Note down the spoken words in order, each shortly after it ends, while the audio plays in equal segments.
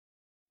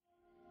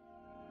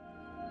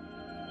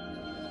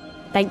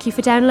Thank you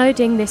for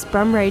downloading this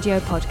Brum Radio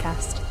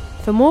podcast.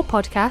 For more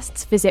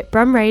podcasts, visit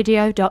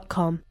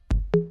brumradio.com.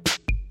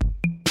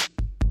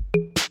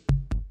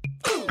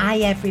 Hi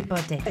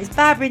everybody, it's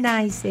Barbara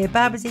Nice here,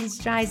 Barbara's in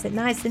Strides at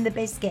Nice in the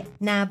Biscuit.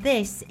 Now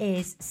this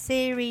is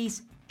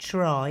Series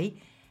Troy,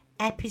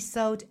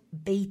 Episode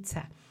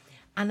Beta.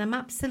 And I'm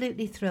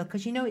absolutely thrilled,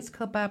 because you know it's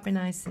called Barbara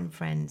Nice and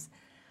Friends.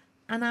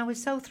 And I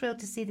was so thrilled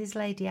to see this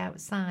lady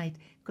outside,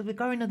 because we've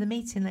got another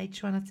meeting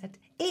later on. I said,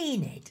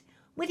 Enid,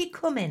 will you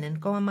come in and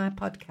go on my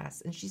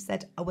podcast? And she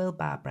said, I will,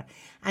 Barbara.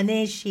 And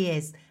here she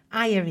is.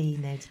 Hiya,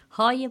 Enid.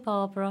 Hiya,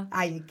 Barbara.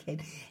 Hiya,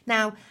 kid.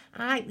 Now,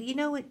 you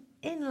know,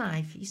 in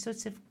life, you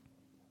sort of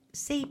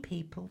see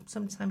people,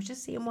 sometimes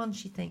just see them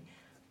once, you think,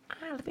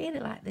 I really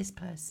like this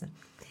person.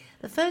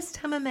 The first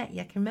time I met you,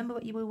 I can remember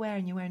what you were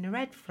wearing. You were wearing a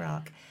red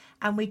frock,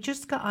 and we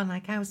just got on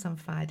like house on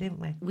fire, didn't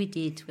we? We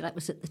did. That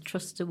was at the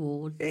Trust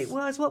Awards. It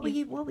was. What were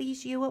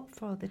you up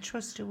for? The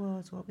Trust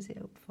Awards. What was it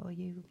up for?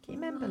 You can you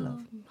remember,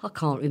 love? I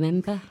can't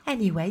remember.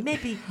 Anyway,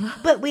 maybe.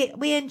 But we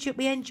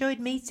enjoyed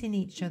meeting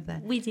each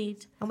other. We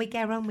did, and we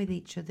get on with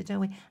each other,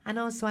 don't we? And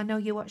also, I know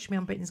you watched me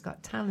on Britain's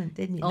Got Talent,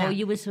 didn't you? Oh,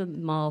 you was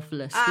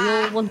marvellous. We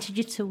all wanted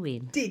you to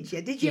win. Did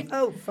you? Did you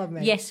vote for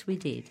me? Yes, we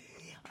did.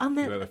 On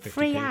the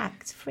free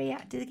act,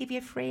 did they give you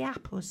a free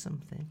app or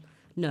something?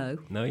 No.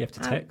 No, you have to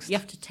text. You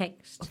have to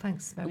text. Oh,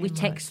 thanks very much. We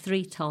text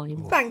 3 times.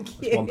 Oh,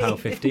 Thank you. It's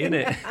 £1.50, isn't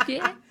it?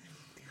 Yeah.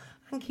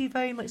 Thank you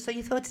very much. So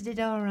you thought I did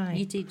all right?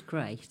 You did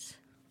great.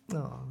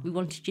 Oh. We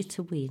wanted you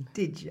to win.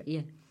 Did you?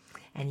 Yeah.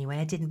 Anyway,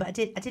 I didn't. But I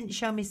didn't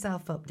show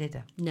myself up, did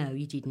I? No,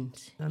 you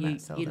didn't. No,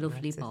 that's all you're that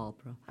lovely, matters.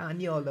 Barbara.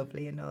 And you're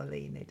lovely and all,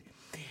 Enid.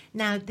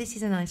 Now, this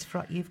is a nice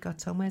frock you've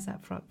got on. Where's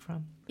that frock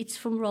from? It's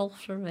from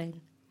Ralph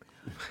Lauren.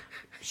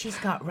 She's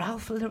got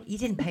Ralph Lauren. You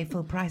didn't pay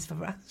full price for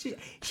Ralph.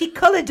 She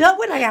coloured up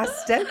when I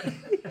asked her.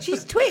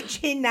 She's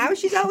twitching now.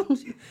 She's all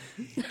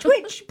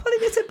twitch, pulling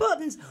at her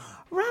buttons.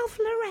 Ralph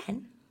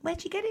Lauren?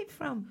 Where'd you get it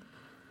from?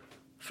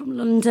 From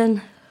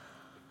London.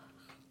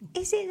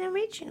 Is it an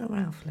original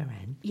Ralph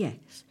Lauren?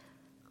 Yes.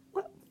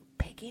 What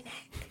piggy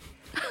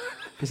neck?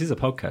 This is a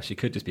podcast. You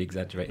could just be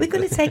exaggerating. We're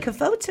going to take a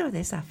photo of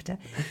this after.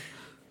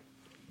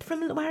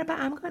 From where about?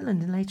 I'm going to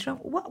London later on.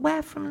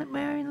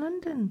 Where in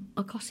London?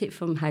 I got it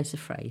from House of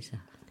Fraser.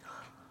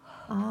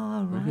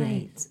 Oh,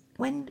 right.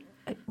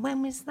 Yeah.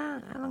 When was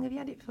that? How long have you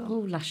had it for?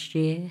 Oh, last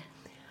year.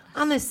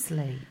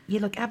 Honestly, you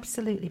look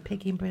absolutely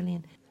piggy and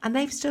brilliant. And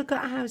they've still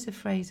got a House of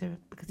Fraser?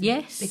 Because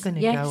Yes, they're going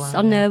to yes. go on.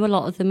 I know a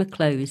lot of them are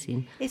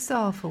closing. It's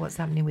awful what's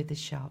happening with the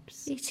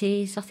shops. It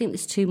is. I think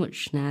there's too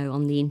much now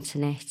on the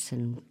internet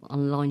and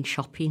online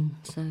shopping.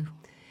 So.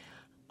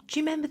 Do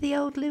you remember the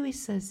old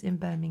Lewis's in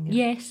Birmingham?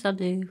 Yes, I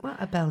do. What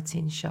a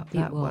belting shop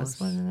that It was,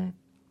 was. wasn't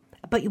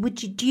it? But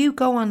do you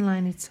go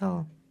online at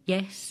all?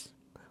 Yes.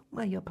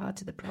 Well, you're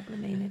part of the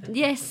problem, Enid.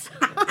 Yes.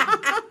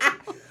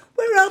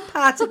 We're all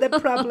part of the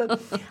problem.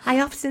 I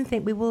often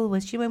think with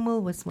Woolworths, you know when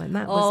Woolworths went,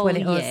 that was when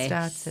it all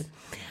started.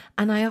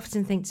 And I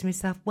often think to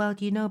myself, well,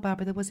 you know,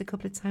 Barbara, there was a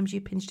couple of times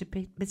you pinched a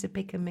bit of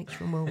pick and mix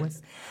from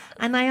Woolworths.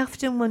 And I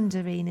often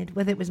wonder, Enid,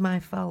 whether it was my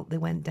fault they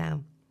went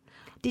down.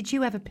 Did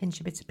you ever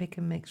pinch a bit of pick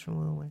and mix from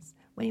Woolworths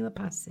when you were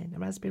passing? A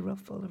raspberry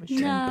ruffle or a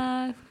shrimp?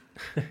 No.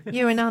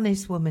 You're an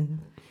honest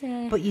woman.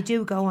 Yeah. But you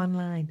do go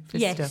online for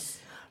Yes.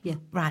 stuff. Yeah.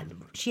 Right.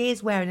 She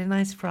is wearing a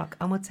nice frock,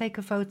 and we'll take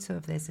a photo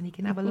of this, and you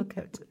can have a look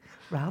at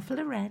Ralph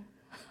Lauren.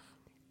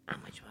 How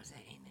much was it,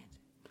 Enid?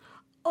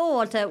 Oh,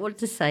 I don't want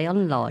to say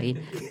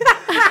online.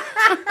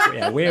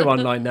 Yeah, we're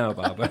online now,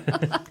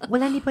 Barbara.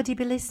 Will anybody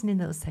be listening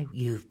that'll say,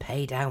 you've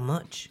paid how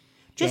much?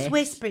 Just Yes.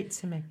 whisper it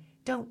to me.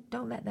 Don't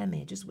let them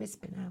hear. Just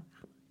whisper now.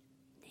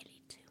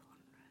 Nearly 200.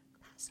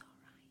 That's all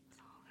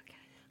right. Oh, okay.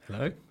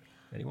 Hello?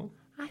 Anyone?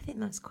 I think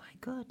that's quite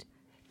good.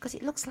 Because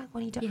it looks like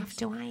one you don't have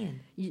to iron.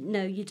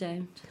 No, you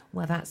don't.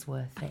 Well, that's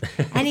worth it.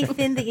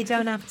 Anything that you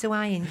don't have to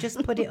iron,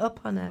 just put it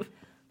up on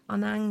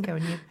hanger,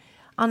 and you,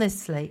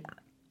 honestly,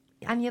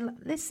 and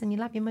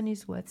you'll have your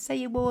money's worth. Say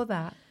you wore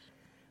that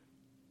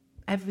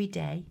every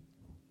day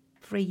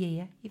for a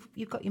year,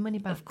 you've got your money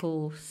back. Of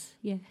course,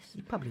 yes.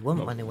 You probably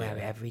wouldn't want to wear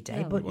it every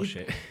day, No. but Wash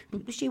it.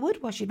 She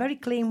would wash it. Very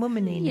clean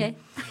woman, Enid.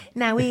 Yeah.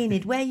 Now,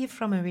 Enid, where are you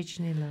from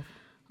originally, love?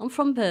 I'm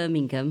from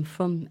Birmingham,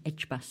 from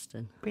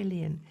Edgbaston.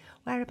 Brilliant.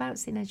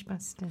 Whereabouts in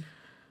Edgbaston?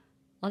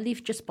 I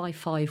live just by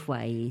 5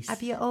 Ways.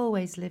 Have you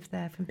always lived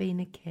there from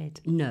being a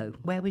kid? No.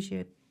 Where was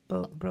you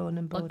born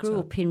and brought I grew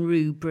up in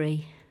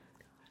Rubery.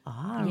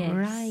 Ah, Yes.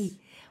 right.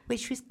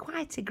 Which was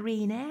quite a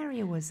green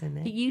area, wasn't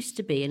It it? used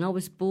to be, and I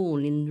was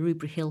born in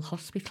Rubery Hill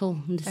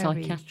Hospital, in the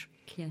Very-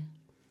 psychiatric, yeah.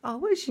 Oh,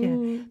 was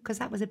you? Because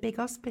that was a big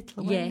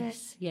hospital, wasn't it?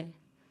 Yes, yeah.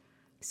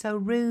 So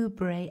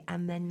Rubery,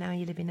 and then now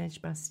you live in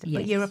Edgbaston.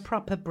 But Yes. you're a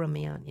proper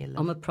Brummie, aren't you, love?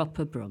 I'm a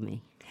proper Brummie.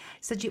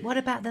 So what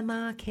about the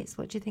markets?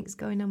 What do you think's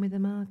going on with the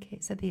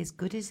markets? Are they as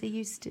good as they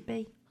used to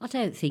be? I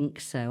don't think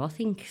so. I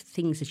think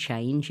things are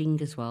changing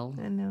as well.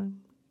 I know.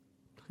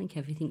 I think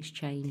everything's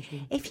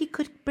changing. If you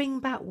could bring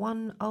back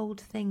one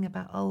old thing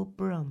about old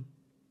Brum,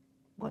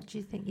 what do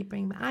you think you'd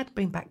bring back? I'd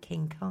bring back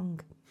King Kong.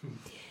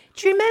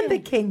 Do you remember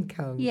King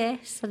Kong?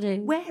 Yes, I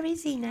do. Where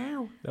is he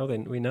now? Oh,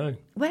 then we know.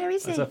 Where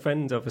is There's he? a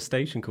friend of a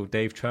station called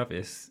Dave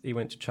Travis. He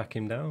went to track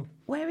him down.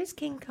 Where is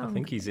King Kong? I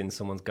think he's in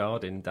someone's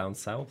garden down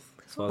south.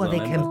 As far Well, as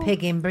they I can remember.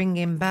 pig him, bring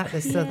him back,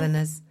 the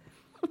Southerners.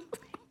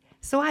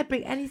 So I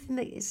bring anything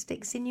that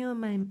sticks in your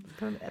mind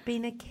from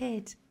being a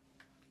kid.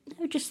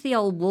 No, just the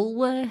old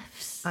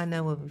Woolworths. I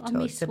know we've I talked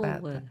miss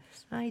about that.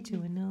 Woolworths. I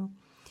do, I know.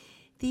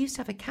 They used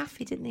to have a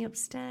cafe, didn't they,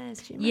 upstairs?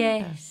 Do you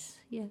remember? Yes,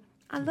 yeah.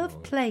 I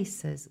love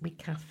places with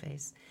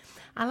cafes.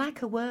 I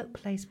like a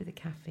workplace with a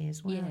cafe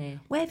as well. Yeah.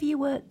 Where have you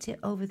worked it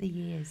over the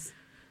years?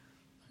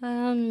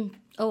 I've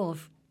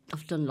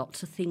done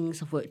lots of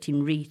things. I've worked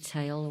in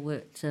retail. I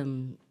worked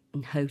in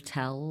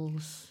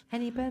hotels.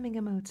 Any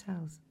Birmingham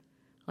hotels?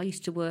 I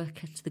used to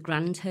work at the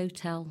Grand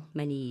Hotel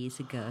many years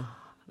ago.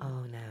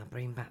 Oh, now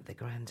bring back the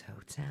Grand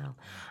Hotel.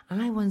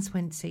 I once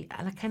went to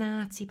like an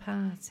arty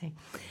party.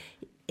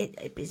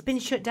 It's been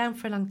shut down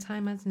for a long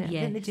time, hasn't it?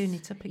 I think they're doing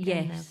it up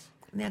again now. Yes.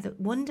 And they had a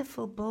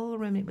wonderful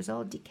ballroom. It was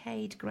all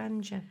decayed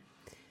grandeur.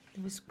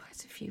 There was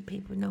quite a few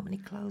people with not many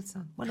clothes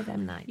on. One of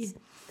them nights.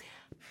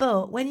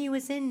 But when you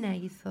was in there,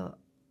 you thought,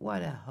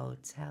 what a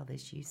hotel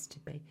this used to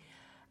be.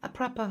 A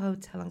proper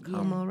hotel on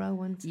Colmore Row,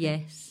 wasn't it?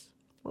 Yes.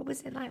 What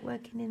was it like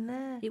working in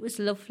there? It was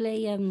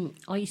lovely.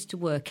 I used to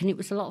work, and it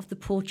was a lot of the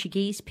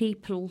Portuguese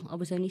people. I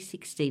was only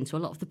 16, so a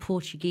lot of the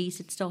Portuguese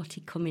had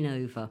started coming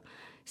over.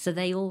 So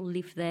they all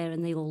lived there,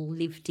 and they all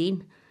lived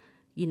in,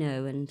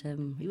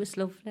 and it was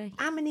lovely.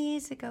 How many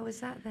years ago was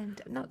that then?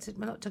 I'm not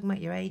talking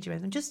about your age or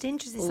anything. I'm just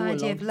interested in this Oh, a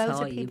idea of long loads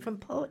of time. people from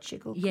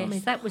Portugal Yes, coming.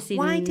 that was in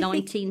Why did they-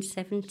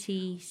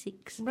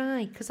 1976.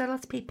 Right, because a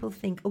lot of people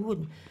think,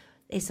 oh,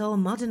 it's all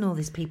modern, all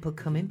these people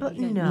coming. But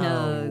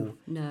no.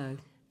 No.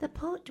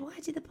 Why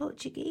did the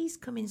Portuguese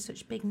come in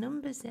such big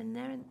numbers then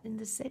there in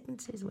the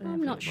 70s?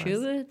 I'm not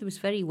sure. They was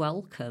very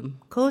welcome.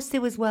 Of course they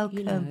was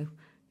welcome.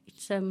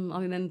 It's I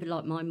remember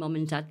like my mum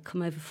and dad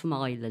come over from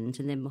Ireland,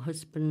 and then my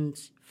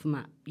husband's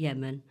from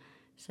Yemen.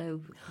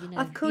 So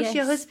Of course, yes.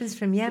 your husband's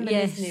from Yemen,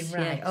 Yes, isn't he?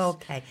 Right, yes.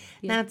 okay.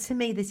 Now, to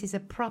me, this is a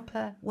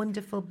proper,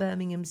 wonderful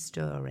Birmingham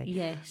story.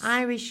 Yes.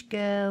 Irish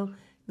girl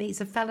meets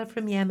a fella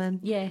from Yemen,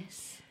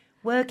 Yes.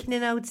 working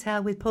in a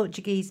hotel with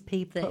Portuguese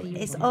people. There you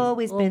It's go.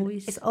 always been,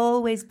 Always. it's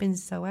always been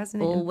so,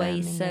 hasn't it? in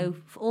Always. Birmingham?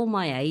 So for all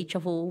my age,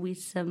 I've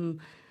always.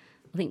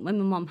 I think when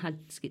my mum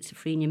had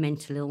schizophrenia,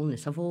 mental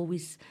illness, I've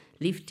always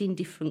lived in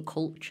different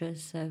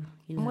cultures. So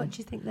And what do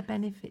you think the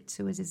benefit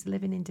to us is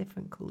living in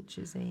different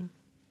cultures, Ian?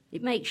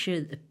 it makes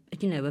you,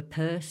 a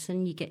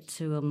person. You get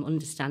to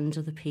understand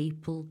other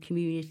people,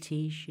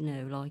 communities.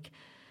 Like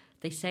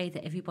they say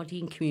that everybody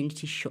in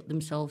communities shut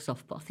themselves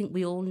off, but I think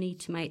we all need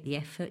to make the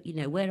effort.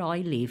 Where I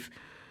live,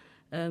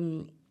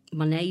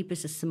 my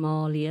neighbours are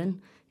Somalian,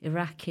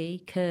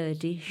 Iraqi,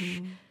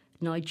 Kurdish,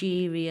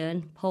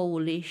 Nigerian,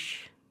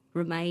 Polish,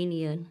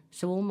 Romanian.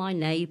 So all my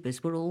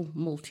neighbours were all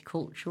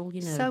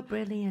multicultural. So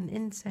brilliant,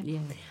 isn't it? Yeah.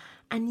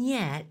 And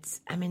yet,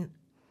 I mean,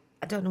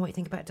 I don't know what you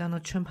think about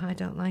Donald Trump. I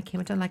don't like him.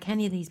 I don't like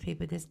any of these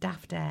people with this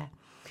daft air.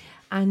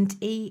 And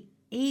he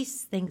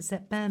thinks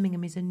that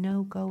Birmingham is a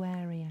no-go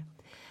area,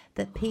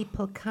 that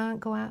people can't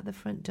go out the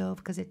front door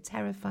because they're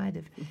terrified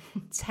of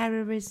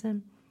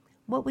terrorism.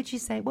 What would you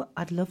say?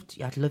 I'd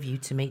love you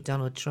to meet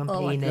Donald Trump.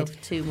 I'd Enid.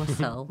 love to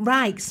myself.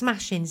 Right,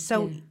 smashing.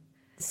 So,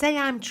 say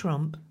I'm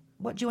Trump.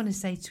 What do you want to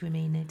say to him,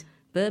 Enid?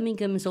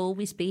 Birmingham's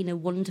always been a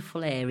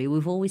wonderful area.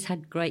 We've always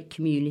had great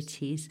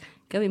communities.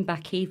 Going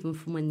back even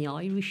from when the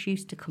Irish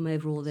used to come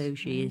over all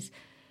those years,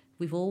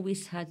 we've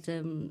always had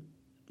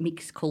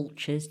mixed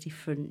cultures,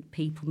 different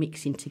people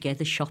mixing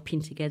together,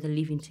 shopping together,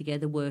 living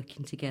together,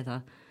 working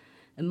together.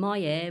 And my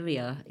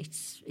area,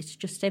 it's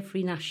just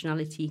every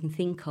nationality you can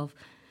think of.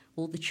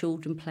 All the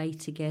children play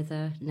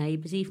together,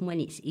 neighbours. Even when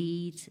it's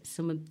Eid,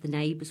 some of the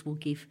neighbours will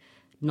give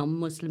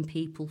non-Muslim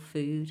people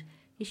food.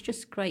 It's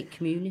just great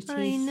communities.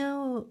 I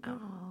know.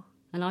 Oh.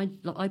 And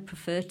I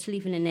prefer to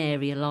live in an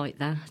area like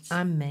that.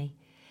 I'm me.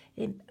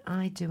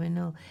 I do and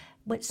all.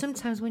 But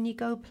sometimes when you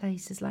go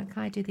places, like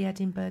I do the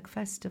Edinburgh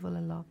Festival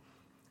a lot,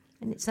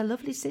 and it's a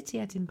lovely city,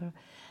 Edinburgh,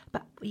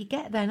 but you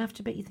get there and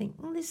after a bit you think,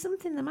 there's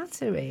something the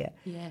matter here.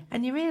 Yeah.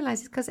 And you realise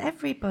it's because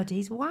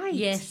everybody's white.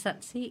 Yes,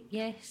 that's it,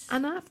 yes.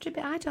 And after a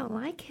bit, I don't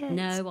like it.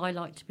 No, I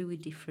like to be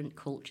with different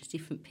cultures,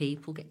 different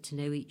people, get to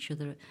know each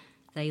other.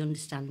 They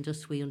understand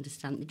us, we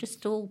understand. They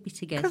just all be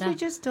together. Because we're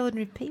just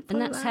ordinary people.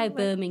 And that's how aren't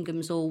we?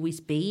 Birmingham's always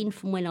been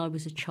from when I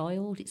was a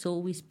child. It's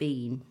always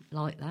been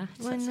like that.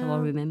 That's how I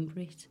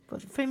remember it.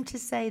 But for him to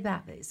say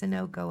that it's a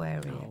no-go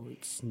area. Oh,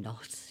 it's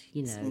not,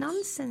 It's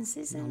nonsense,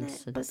 isn't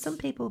it? But some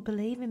people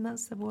believe him.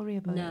 That's the worry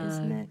about it,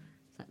 isn't it?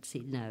 That's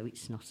it. No,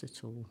 it's not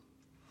at all.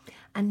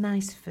 And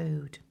nice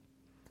food.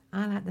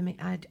 I like the meat.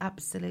 I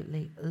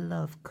absolutely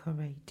love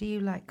curry. Do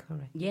you like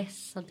curry?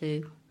 Yes, I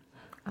do.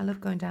 I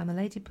love going down the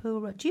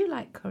Ladypool Road. Do you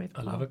like curry,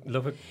 I Paul?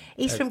 love it.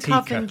 He's from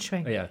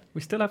Coventry. Oh, yeah,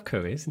 we still have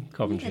curries in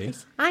Coventry.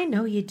 Yes. I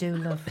know you do,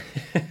 love.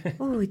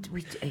 Oh, it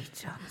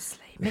honestly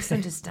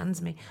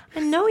misunderstands me. I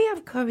know you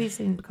have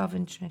curries in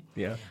Coventry.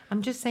 Yeah,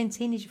 I'm just saying,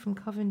 teenager from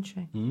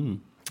Coventry.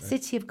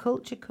 City of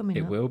culture coming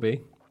it up. will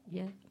be.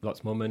 Yeah.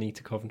 Lots more money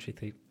to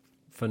Coventry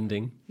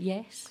funding.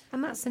 Yes.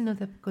 And that's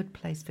another good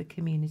place for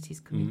communities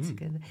coming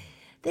together.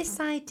 This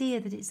idea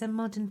that it's a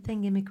modern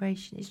thing,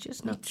 immigration, is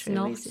just not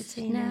true, is it,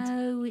 Enid?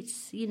 No,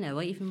 it's,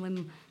 even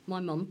when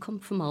my mum come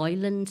from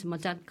Ireland and my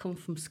dad come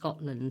from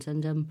Scotland,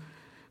 and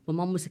my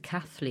mum was a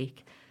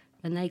Catholic,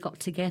 and they got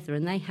together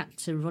and they had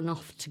to run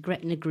off to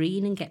Gretna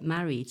Green and get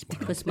married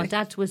because my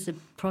dad was a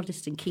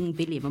Protestant, King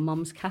Billy, my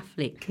mum's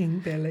Catholic. King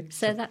Billy.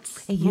 So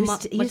that's... It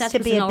used to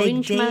be a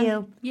big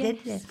deal,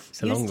 didn't it?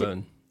 It's a long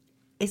run.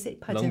 Is it?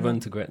 Long run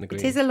to Gretna Green.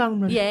 It is a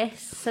long run.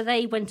 Yes, so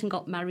they went and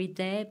got married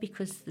there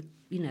because,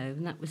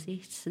 and that was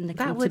it. And they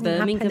That came to wouldn't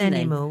Birmingham happen then.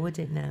 anymore, would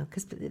it now?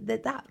 Because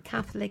that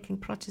Catholic and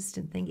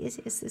Protestant thing, it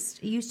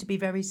used to be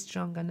very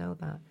strong, I know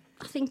that.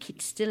 I think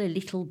it's still a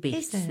little bit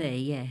Is it? there,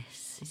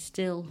 yes. It's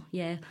still,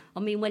 yeah. I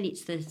mean, when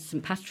it's the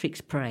St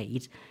Patrick's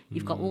Parade,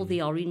 you've got all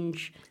the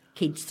orange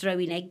kids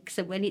throwing eggs,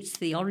 and when it's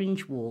the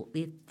orange walk,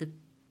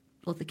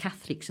 the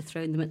Catholics are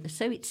throwing them at the...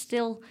 So it's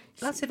still...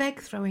 Lots of egg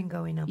throwing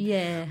going on.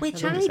 Yeah.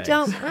 Which I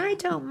love I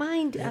don't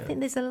mind. I think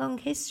there's a long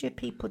history of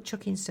people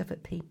chucking stuff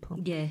at people.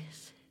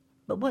 Yes.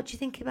 But what do you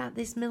think about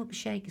this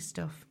milkshake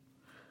stuff?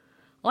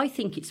 I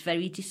think it's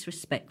very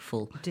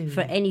disrespectful Do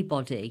for you?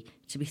 anybody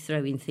to be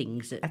throwing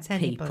things at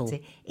people. Anybody.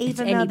 At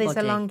Even though there's a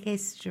anybody. long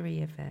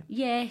history of it.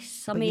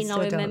 Yes, I But you mean, still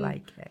I don't remember.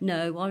 like it?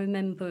 No, I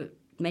remember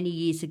many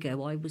years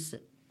ago. I was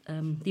at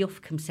the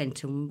Ofcom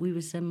Centre, and we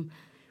was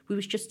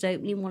just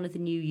opening one of the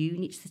new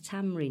units, the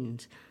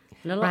Tamarind.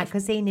 And a lot Right, of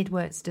because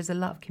ENID does a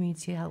lot of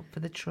community help for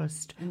the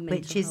Trust, And which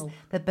mental is health.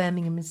 the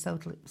Birmingham and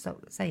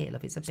say it,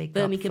 love, it's a big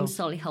Birmingham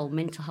mouthful. Solihull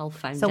Mental Health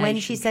Foundation. So when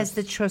she says Trust.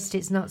 the Trust,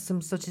 it's not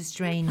some sort of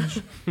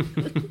strange,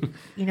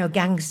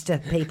 gangster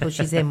people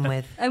she's in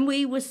with. And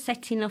we were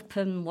setting up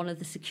one of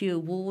the secure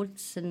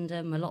wards, and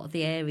a lot of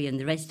the area and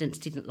the residents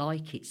didn't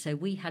like it, so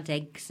we had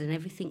eggs and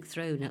everything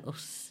thrown at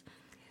us.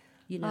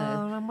 Oh,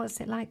 and what's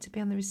it like to be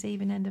on the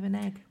receiving end of an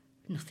egg?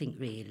 Nothing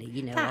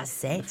really,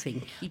 That's it.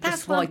 Nothing. You That's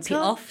just what I'm wipe it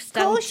told. off, Of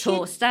course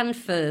you- stand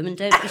firm, and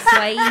don't be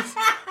swayed.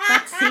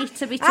 That's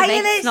it. A bit of Are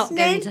you egg's not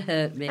going listening? to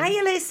hurt me. Are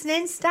you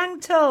listening?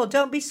 Stand tall.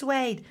 Don't be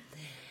swayed.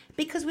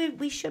 Because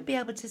we should be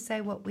able to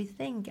say what we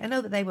think. I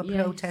know that they were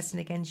Yes. protesting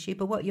against you,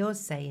 but what you're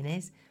saying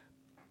is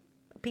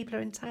people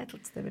are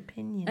entitled to their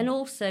opinion. And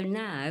also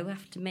now,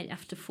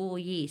 after 4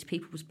 years,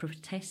 people was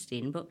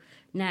protesting, but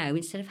now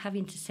instead of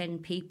having to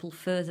send people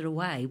further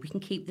away, we can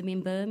keep them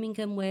in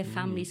Birmingham where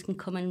families can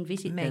come and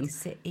visit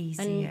Makes them. it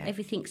easier. And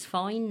everything's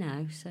fine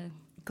now, so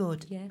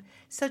Good. yeah.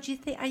 So do you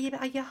think are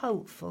you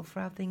hopeful for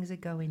how things are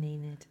going,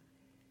 Enid?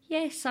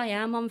 Yes, I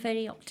am. I'm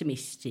very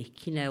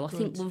optimistic. I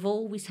think we've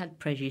always had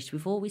prejudice,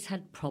 we've always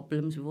had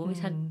problems, we've always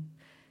had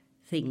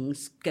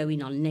things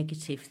going on,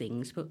 negative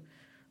things, but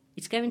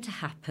it's going to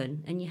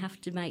happen, and you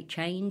have to make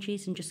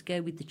changes and just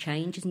go with the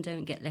changes and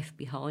don't get left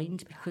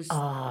behind because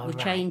we're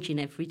changing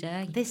every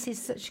day. This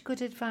is such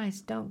good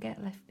advice. Don't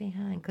get left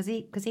behind because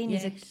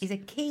Enid's Yes. he's a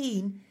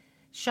keen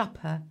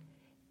shopper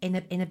in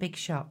a big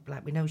shop.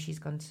 Like we know she's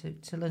gone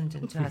to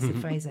London to Asda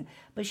Fraser,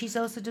 but she's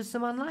also done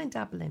some online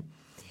dabbling.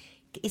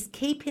 It's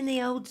keeping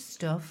the old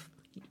stuff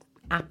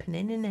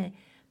happening, isn't it?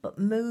 But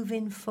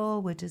moving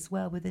forward as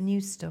well with the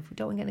new stuff. We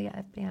don't want to get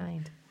left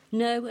behind.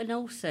 No, and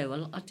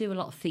also I do a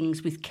lot of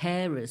things with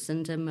carers,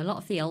 and a lot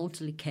of the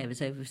elderly carers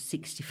over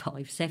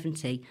 65,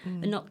 70 are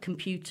not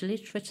computer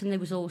literate, and they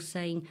was all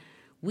saying,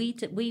 we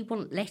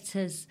want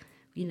letters,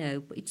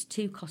 but it's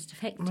too cost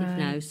effective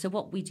now. So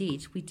what we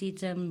did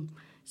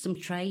some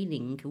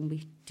training, and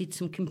we did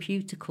some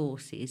computer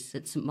courses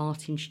at St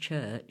Martin's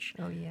Church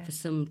for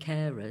some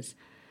carers.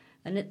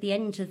 And at the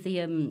end of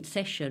the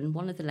session,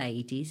 one of the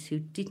ladies, who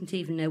didn't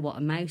even know what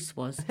a mouse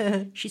was,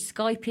 she's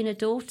Skyping her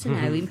daughter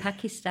now in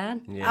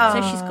Pakistan. Yeah.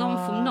 So she's gone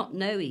from not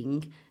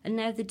knowing, and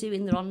now they're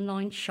doing their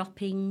online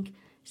shopping.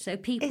 So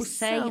people It's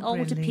say so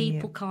older brilliant.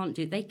 people can't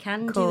do it. They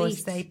can Of do course,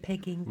 it. they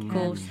pigging Of can.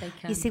 course they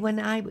can. You see, when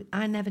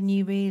I never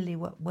knew really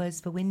what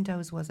words for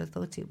Windows was. I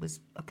thought it was,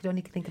 I could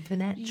only think of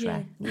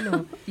Venetra,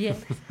 Yeah.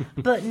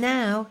 But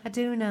now I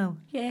do know.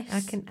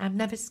 Yes. I've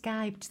never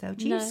Skyped though.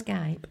 Do you No.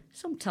 Skype?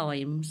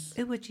 Sometimes.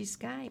 Who would you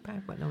Skype? I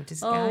won't know how to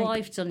Skype. Oh,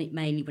 I've done it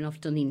mainly when I've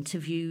done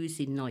interviews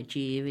in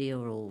Nigeria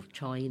or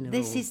China.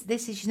 This is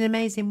she's an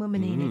amazing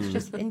woman, Enid. It's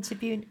just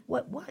interviewing.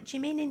 What do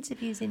you mean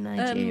interviews in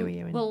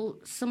Nigeria? Well,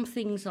 some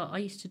things I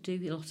used to do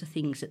a lot of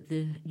things at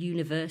the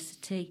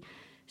university.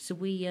 So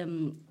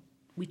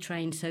we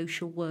train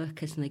social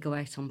workers, and they go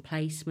out on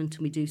placement,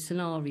 and we do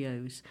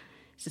scenarios.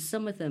 So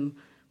some of them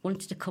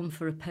wanted to come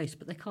for a post,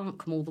 but they can't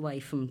come all the way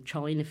from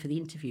China for the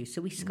interview.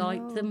 So we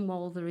Skype them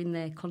while they're in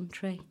their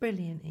country.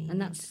 Brilliant, Enid.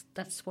 And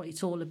that's what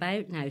it's all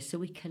about now. So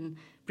we can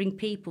bring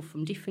people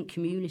from different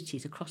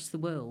communities across the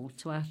world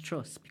to our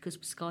trust because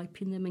we're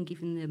Skyping them and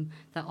giving them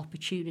that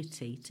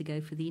opportunity to go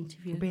for the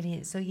interview.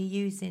 Brilliant. So you're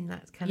using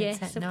that kind of Yes,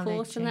 technology. of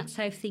course, and that's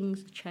how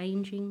things are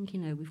changing.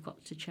 We've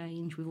got to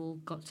change. We've all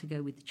got to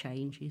go with the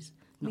changes,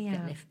 not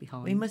get left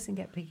behind. We mustn't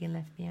get picking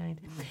left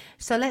behind.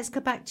 So let's go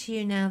back to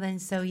you now then.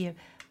 So you're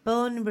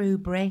born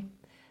Rubery,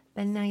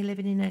 then now you're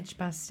living in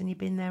Edgbaston. You've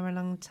been there a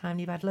long time.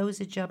 You've had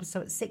loads of jobs.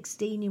 So at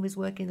 16 you was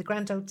working in the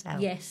Grand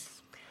Hotel.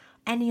 Yes.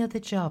 Any other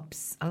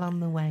jobs along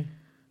the way?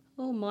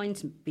 Oh,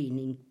 mine's been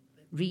in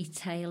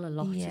retail a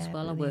lot as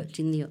well. I brilliant. worked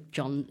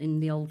in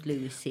the old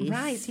Lewis's.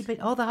 Right, so you've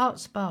been all the hot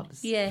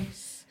spots.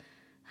 Yes.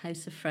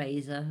 House of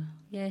Fraser.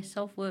 Yes,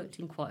 I've worked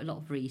in quite a lot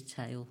of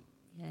retail.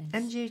 Yes.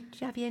 And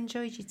have you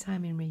enjoyed your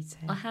time in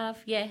retail? I have,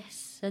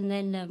 yes. And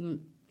then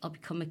I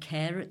become a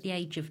carer at the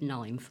age of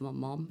 9 for my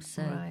mum.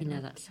 So, Right,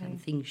 that's how okay.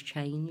 things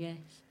change, yes.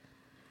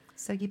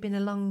 So you've been a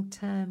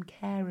long-term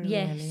carer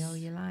Yes. really all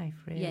your life,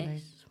 really?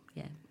 Yes,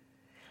 yeah.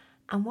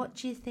 And what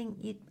do you think,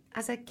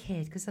 as a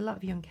kid, because a lot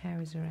of young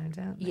carers are around,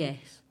 aren't there?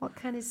 Yes. What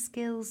kind of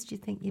skills do you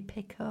think you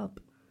pick up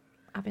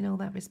having all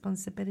that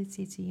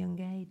responsibility at a young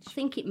age? I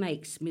think it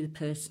makes me the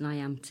person I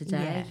am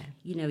today.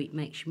 Yeah. It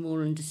makes you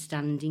more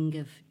understanding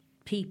of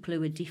people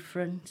who are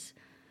different.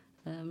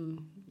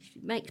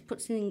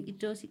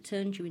 It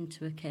turns you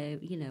into a care,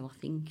 I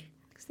think.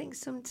 I think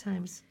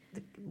sometimes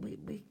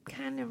we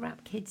kind of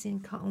wrap kids in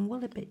cotton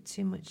wool a bit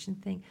too much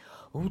and think,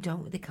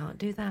 they can't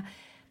do that.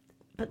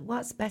 But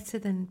what's better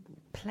than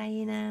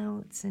playing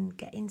out and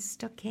getting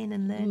stuck in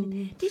and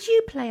learning? Did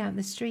you play out in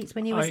the streets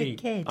when you was a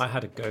kid? I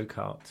had a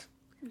go-kart.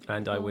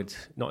 And I would,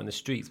 not in the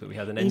streets, but we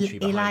had an entry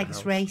behind He the likes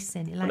house.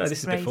 racing. He likes No,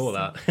 this racing. is before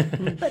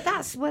that. But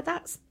that's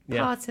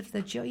Yeah. part of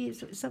the joy.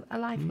 It's a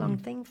lifelong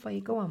thing for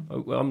you. Go on. Oh,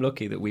 well, I'm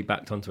lucky that we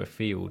backed onto a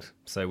field,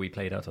 so we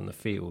played out on the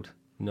field.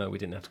 No, we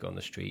didn't have to go on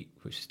the street,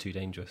 which is too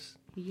dangerous.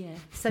 Yeah.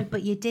 So,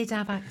 but you did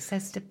have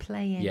access to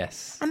playing.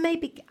 Yes. And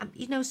maybe,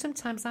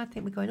 sometimes I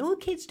think we're going,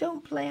 kids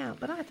don't play out,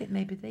 but I think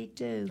maybe they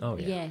do. Oh,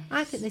 yeah. Yeah.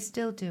 I think they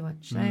still do,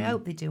 actually. I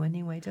hope they do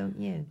anyway, don't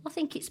you? I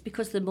think it's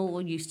because they're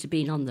more used to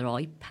being on their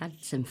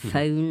iPads and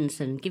phones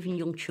and giving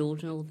young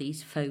children all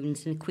these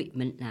phones and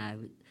equipment now.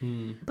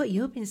 But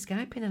you've been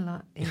Skyping a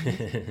lot.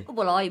 Ian.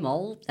 Well, I'm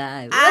old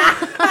now. You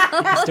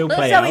can still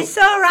play So out. it's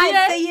all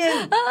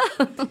right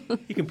for you.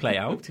 You can play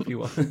out if you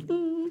want.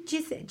 Do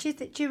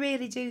you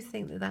really do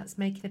think that that's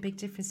making a big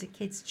difference to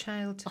kids'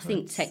 childhood? I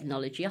think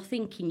technology. I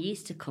think in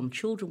years to come,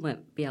 children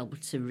won't be able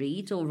to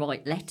read or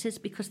write letters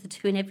because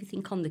they're doing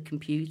everything on the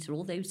computer,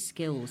 all those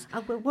skills.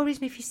 It worries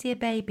me if you see a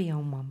baby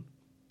on one.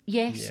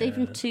 Yes, Yeah.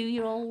 even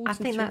 2-year-olds. I and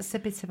think three- that's a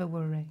bit of a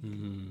worry.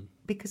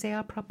 Because they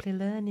are properly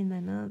learning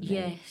then, aren't they?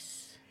 Yes.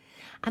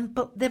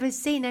 But they're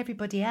seeing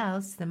everybody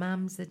else, the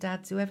mums, the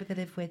dads, whoever they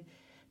live with,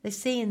 they're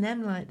seeing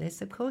them like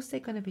this. Of course they're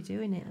going to be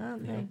doing it,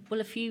 aren't they? Well,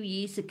 a few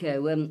years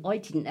ago, I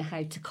didn't know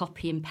how to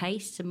copy and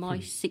paste, and my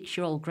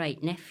 6-year-old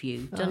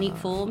great-nephew done it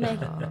for me.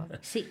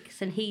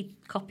 6, and he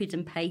copied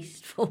and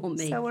pasted for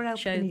me. So we're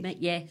helping Showed each- me,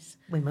 yes.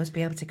 We must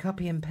be able to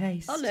copy and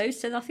paste. I know,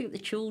 so I think the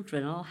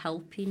children are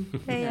helping.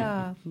 They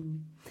are.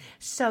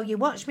 So you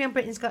watch me on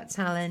Britain's Got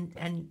Talent,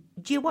 and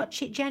do you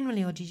watch it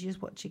generally, or do you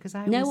just watch it? Because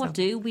No, I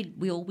do.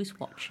 We always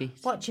watch it.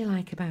 What do you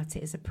like about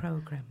it as a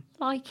programme?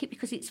 Like it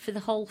because it's for the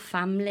whole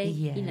family,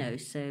 Yeah.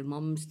 so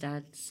mums,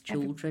 dads,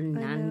 children,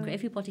 I nan, know.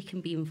 everybody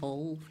can be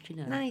involved.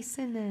 Nice,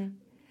 isn't it?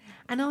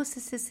 And also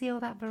to see all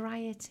that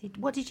variety.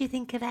 What did you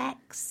think of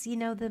X?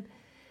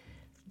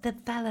 The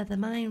fella, the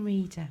mind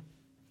reader.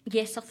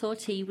 Yes, I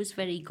thought he was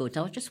very good.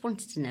 I just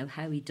wanted to know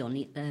how he done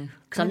it, though.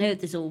 Because I know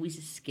there's always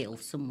a skill,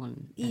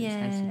 someone knows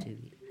how to do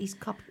it. He's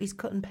cut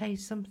and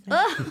paste something.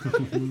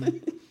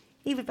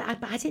 But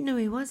I didn't know who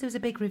he was. There was a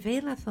big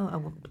reveal. I thought,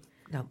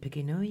 don't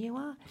begin who you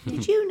are.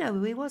 Did you know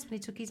who he was when he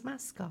took his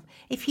mask off?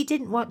 If you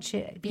didn't watch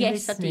it,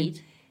 Yes, I listening,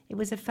 did. It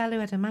was a fellow who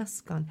had a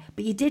mask on.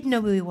 But you did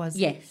know who he was.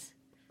 Yes.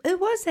 Who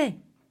was he?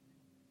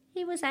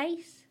 He was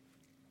Ace,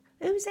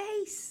 Who's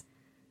Ace?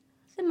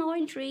 the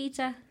mind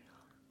reader.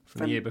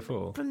 From the year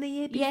before. From the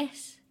year before.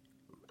 Yes.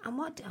 And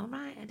what? All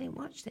right, I didn't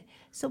watch it.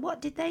 So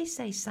what did they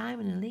say?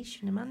 Simon, Alicia,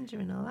 and Amanda,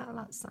 and all that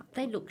lot.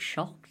 They looked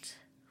shocked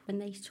when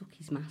they took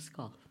his mask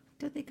off.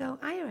 Did they go,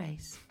 "Hiya,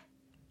 Ace"?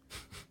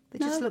 They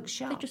No, just looked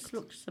shocked. They just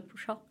looked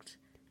shocked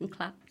and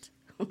clapped.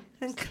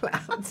 and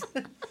clapped.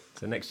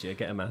 So next year,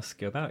 get a mask,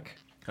 go back.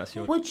 That's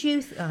your... Would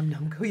you? No,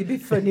 it'd be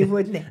funny,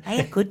 wouldn't it? Hey,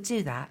 I could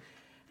do that.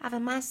 Have a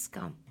mask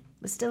on,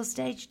 but still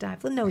stage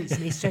dive. Well, no, it's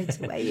me straight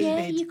away. Yeah,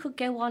 isn't it? you could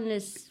go on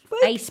as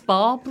Ace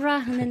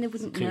Barbara, and then they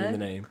wouldn't Clear know. the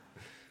name.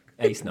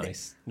 Ace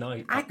nice. I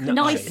Nice. could-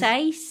 Nice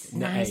Ace.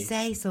 Nice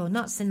Ace or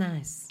not so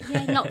nice.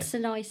 Yeah, not so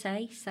nice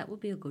Ace. That would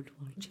be a good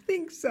one. Do you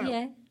think so?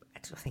 Yeah. I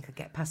don't think I'd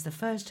get past the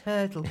first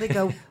hurdle. They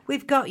go,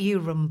 "We've got you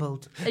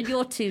rumbled." And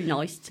you're too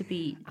nice to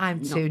be.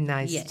 I'm not- too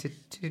nice yes.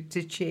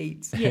 to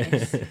cheat.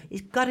 Yes.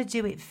 He's got to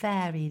do it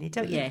fair, Enid,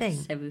 don't you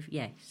Yes. think?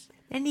 Yes.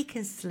 Then he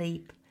can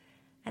sleep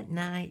at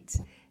night.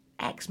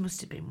 X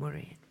must have been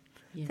worrying,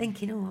 Yeah.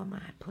 thinking, "Oh, am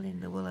I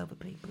pulling the wool over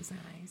people's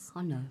eyes?"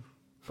 I know.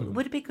 But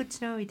would it be good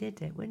to know he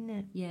did it, wouldn't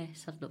it?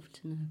 Yes, I'd love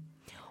to know.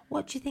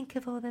 What do you think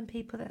of all them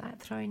people that like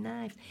throwing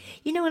knives?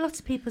 A lot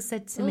of people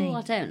said to me,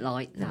 I don't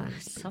like No,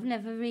 that. I've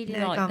never really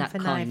they're gone liked that for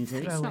kind knife of.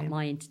 It's not throwing.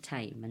 my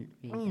entertainment,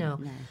 really.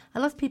 No. A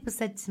lot of people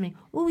said to me,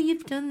 "Oh,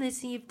 you've done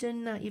this and you've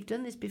done that. You've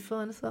done this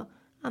before." And I thought,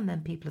 and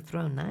then people have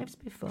thrown knives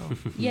before.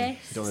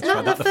 Yes. Don't It's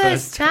wanna not try the that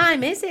first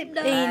time, is it,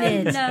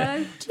 Enid?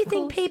 No. Do you of think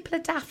course. people are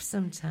daft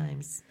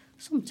sometimes?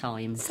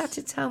 Sometimes. Sat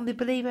at home, they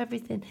believe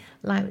everything.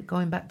 Like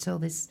going back to all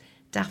this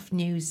daft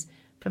news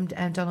from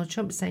Donald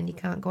Trump saying you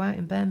can't go out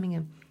in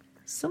Birmingham.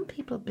 Some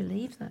people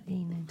believe that,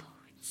 Enid.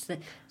 So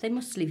they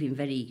must live in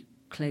very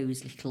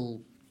closed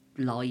little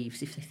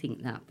lives if they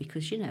think that,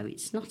 because,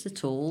 it's not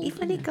at all.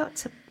 You've only got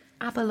to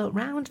have a look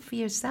round for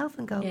yourself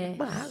and go, Yes.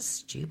 well, that's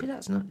stupid,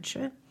 that's not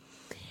true.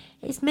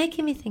 It's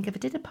making me think of, I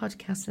did a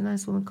podcast with a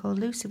nice woman called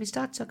Lucy. We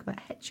started talking about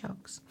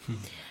hedgehogs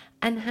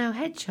and how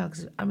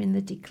hedgehogs are in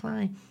the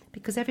decline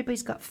because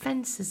everybody's got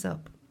fences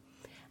up.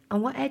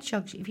 And what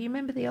hedgehogs, if you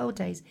remember the old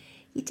days,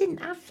 you didn't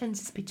have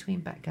fences between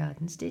back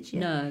gardens, did you?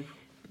 No.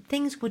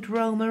 Things would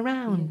roam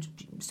around.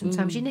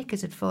 Sometimes your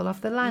knickers would fall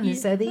off the line and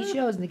say, these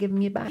yours, and they give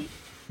them you back.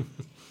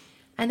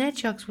 And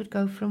hedgehogs would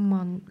go from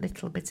one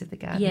little bit of the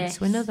garden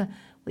to another,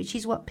 which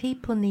is what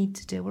people need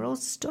to do. We're all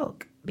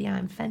stuck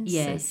behind fences.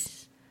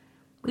 Yes.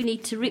 We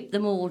need to rip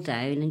them all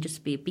down and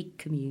just be a big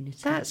community.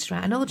 That's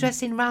right, and all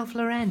dressed in Ralph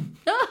Lauren.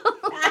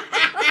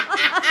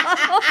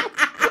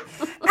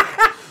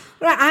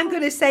 Right, I'm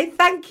going to say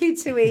thank you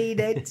to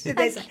Enid for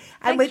this.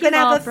 And we're going to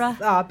have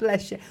oh,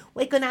 bless you.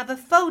 We're going to have a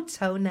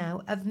photo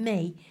now of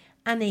me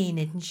and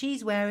Enid, and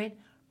she's wearing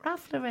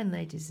Ralph Lauren,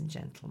 ladies and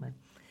gentlemen.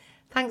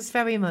 Thanks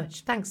very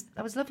much. Thanks.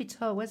 That was a lovely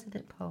talk, wasn't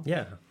it, Paul?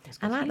 Yeah.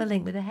 I like the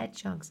link with the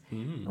hedgehogs.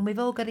 And we've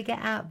all got to get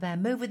out there,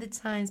 move with the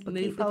times, but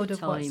keep hold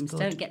of what's good.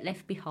 Don't get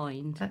left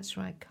behind. That's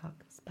right, cock.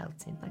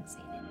 Spelting. Thanks,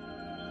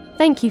 Enid.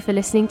 Thank you for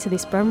listening to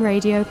this Brum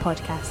Radio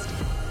podcast.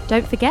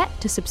 Don't forget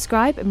to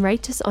subscribe and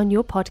rate us on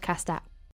your podcast app.